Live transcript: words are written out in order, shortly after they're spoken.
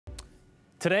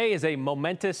Today is a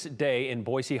momentous day in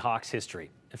Boise Hawks history.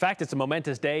 In fact, it's a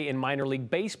momentous day in minor league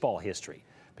baseball history.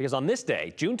 Because on this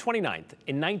day, June 29th,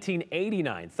 in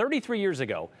 1989, 33 years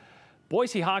ago,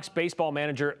 Boise Hawks baseball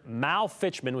manager Mal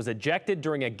Fichman was ejected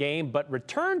during a game but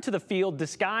returned to the field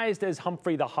disguised as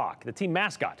Humphrey the Hawk, the team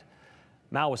mascot.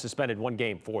 Mal was suspended one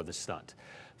game for the stunt.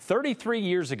 33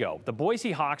 years ago, the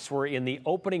Boise Hawks were in the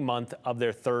opening month of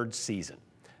their third season.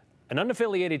 An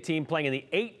unaffiliated team playing in the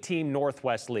 8-team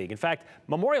Northwest League. In fact,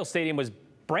 Memorial Stadium was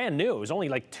brand new. It was only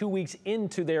like 2 weeks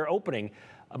into their opening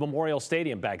of Memorial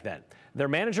Stadium back then. Their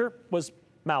manager was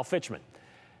Mal Fichman,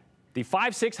 the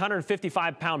 5'6",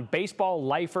 155-pound baseball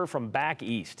lifer from back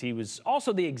east. He was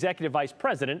also the executive vice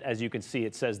president, as you can see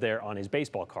it says there on his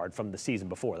baseball card from the season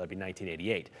before. That'd be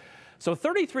 1988. So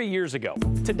 33 years ago,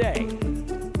 today,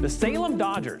 the Salem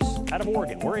Dodgers out of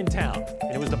Oregon were in town,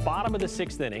 and it was the bottom of the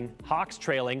sixth inning. Hawks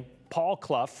trailing. Paul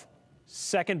Clough,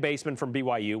 second baseman from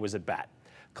BYU, was at bat.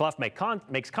 Clough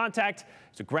makes contact.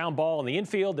 It's a ground ball in the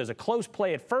infield. There's a close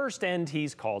play at first, and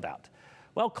he's called out.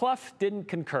 Well, Clough didn't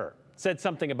concur. Said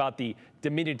something about the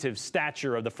diminutive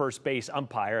stature of the first base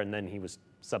umpire, and then he was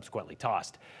subsequently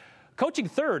tossed. Coaching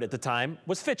third at the time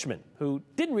was Fichman, who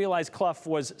didn't realize Clough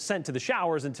was sent to the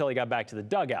showers until he got back to the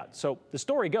dugout. So the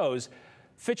story goes,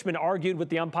 Fichman argued with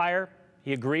the umpire.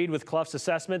 He agreed with Clough's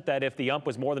assessment that if the ump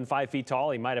was more than 5 feet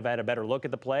tall, he might have had a better look at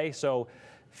the play, so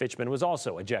Fichman was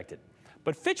also ejected.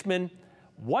 But Fichman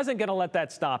wasn't going to let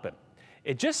that stop him.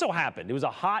 It just so happened it was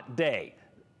a hot day,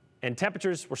 and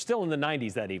temperatures were still in the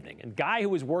 90s that evening. And guy who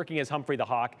was working as Humphrey the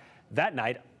Hawk that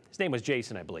night, his name was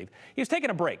Jason, I believe, he was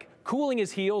taking a break, cooling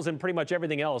his heels and pretty much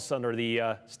everything else under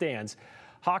the stands.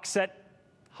 Hawk,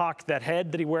 that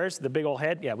head that he wears, the big old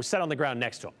head, was set on the ground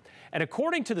next to him. And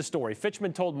according to the story,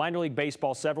 Fichman told minor league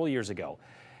baseball several years ago,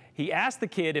 he asked the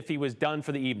kid if he was done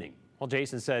for the evening. Well,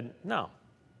 Jason said no,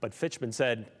 but Fichman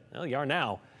said, well, you are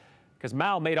now, because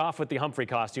Mal made off with the Humphrey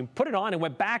costume, put it on, and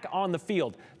went back on the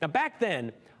field. Now, back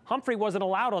then, Humphrey wasn't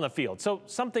allowed on the field, so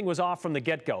something was off from the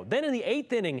get-go. Then in the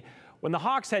 8th inning, when the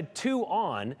Hawks had 2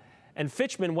 on, and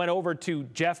Fichman went over to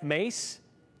Jeff Mace,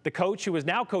 the coach who was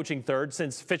now coaching third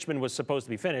since Fichman was supposed to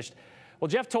be finished. Well,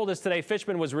 Jeff told us today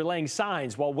Fichman was relaying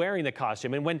signs while wearing the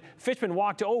costume, and when Fichman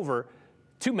walked over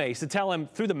to Mace to tell him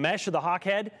through the mesh of the Hawk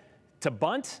head to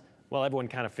bunt, well, everyone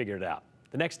kind of figured it out.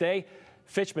 The next day,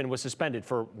 Fichman was suspended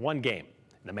for 1 game.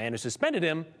 And the man who suspended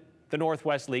him, the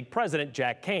Northwest League president,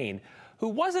 Jack Kane, who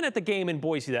wasn't at the game in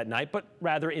Boise that night, but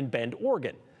rather in Bend,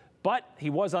 Oregon. But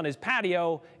he was on his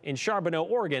patio in Charbonneau,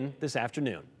 Oregon this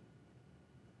afternoon.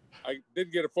 I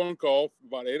did get a phone call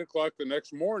about 8 o'clock the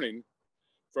next morning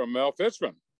from Mal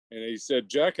Fichman. And he said,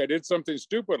 Jack, I did something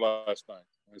stupid last night.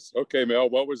 I said, okay, Mel,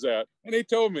 what was that? And he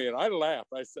told me, and I laughed.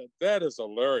 I said, that is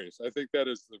hilarious. I think that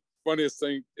is the funniest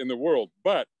thing in the world.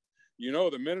 But, you know,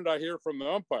 the minute I hear from the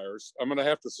umpires, I'm going to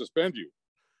have to suspend you.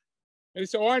 And he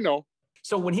said, oh, I know.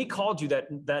 So when he called you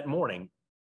that morning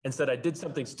and said, I did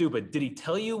something stupid, did he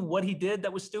tell you what he did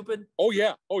that was stupid? Oh,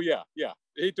 yeah. Oh, yeah. Yeah.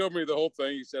 He told me the whole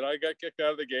thing. He said, I got kicked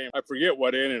out of the game. I forget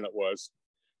what inning it was.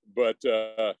 But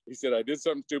he said, I did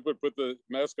something stupid, put the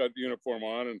mascot uniform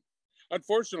on. And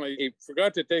unfortunately, he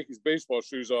forgot to take his baseball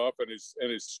shoes off and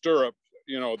his stirrup,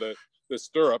 you know, the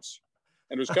stirrups.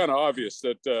 And it was kind of obvious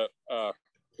that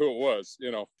who it was,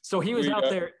 you know. So he was out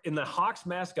there in the Hawks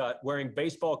mascot wearing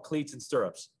baseball cleats and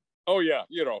stirrups. Oh, yeah.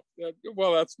 You know,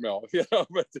 well, that's Mel, you know,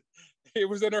 but he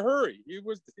was in a hurry.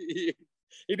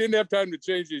 He didn't have time to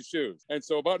change his shoes. And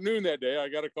so about noon that day, I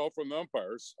got a call from the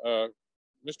umpires.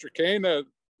 Mr. Kane, the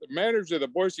manager of the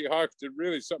Boise Hawks did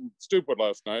really something stupid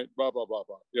last night, blah, blah, blah,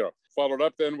 blah. You know, followed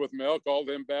up then with Mel, called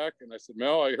him back. And I said,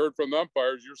 Mel, I heard from the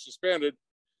umpires, you're suspended.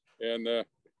 And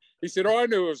he said, oh, I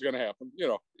knew it was going to happen.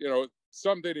 You know,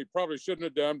 something he probably shouldn't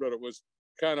have done, but it was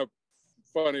kind of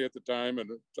funny at the time. And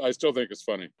I still think it's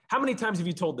funny. How many times have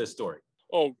you told this story?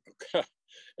 Oh,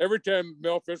 every time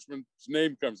Mal Fichman's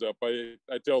name comes up, I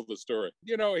tell the story.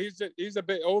 You know, he's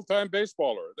a old-time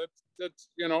baseballer. That's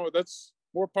you know, that's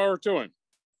more power to him.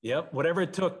 Yep, whatever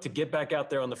it took to get back out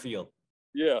there on the field.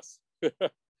 Yes.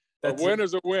 A win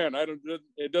is a win.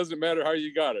 It doesn't matter how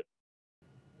you got it.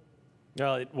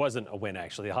 Well, it wasn't a win,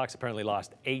 actually. The Hawks apparently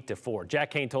lost 8-4.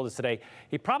 Jack Kane told us today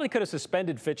he probably could have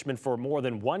suspended Fichman for more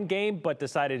than 1 game, but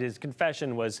decided his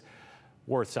confession was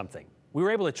worth something. We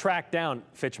were able to track down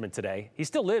Fichman today. He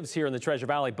still lives here in the Treasure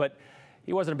Valley, but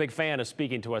he wasn't a big fan of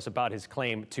speaking to us about his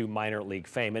claim to minor league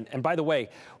fame. And by the way,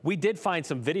 we did find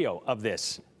some video of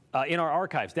this in our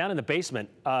archives down in the basement.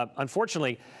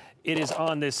 Unfortunately, it is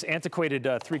on this antiquated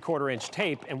 3/4-inch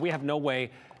tape, and we have no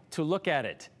way to look at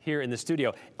it here in the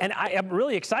studio. And I am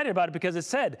really excited about it because it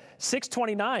said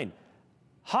 6:29,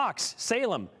 Hawks,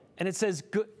 Salem, And it says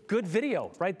good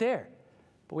video right there.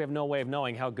 But we have no way of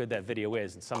knowing how good that video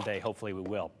is, and someday, hopefully, we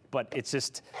will. But it's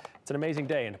an amazing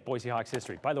day in Boise Hawks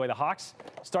history. By the way, the Hawks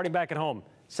starting back at home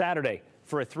Saturday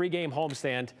for a 3-game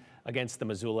homestand against the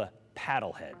Missoula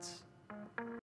Paddleheads.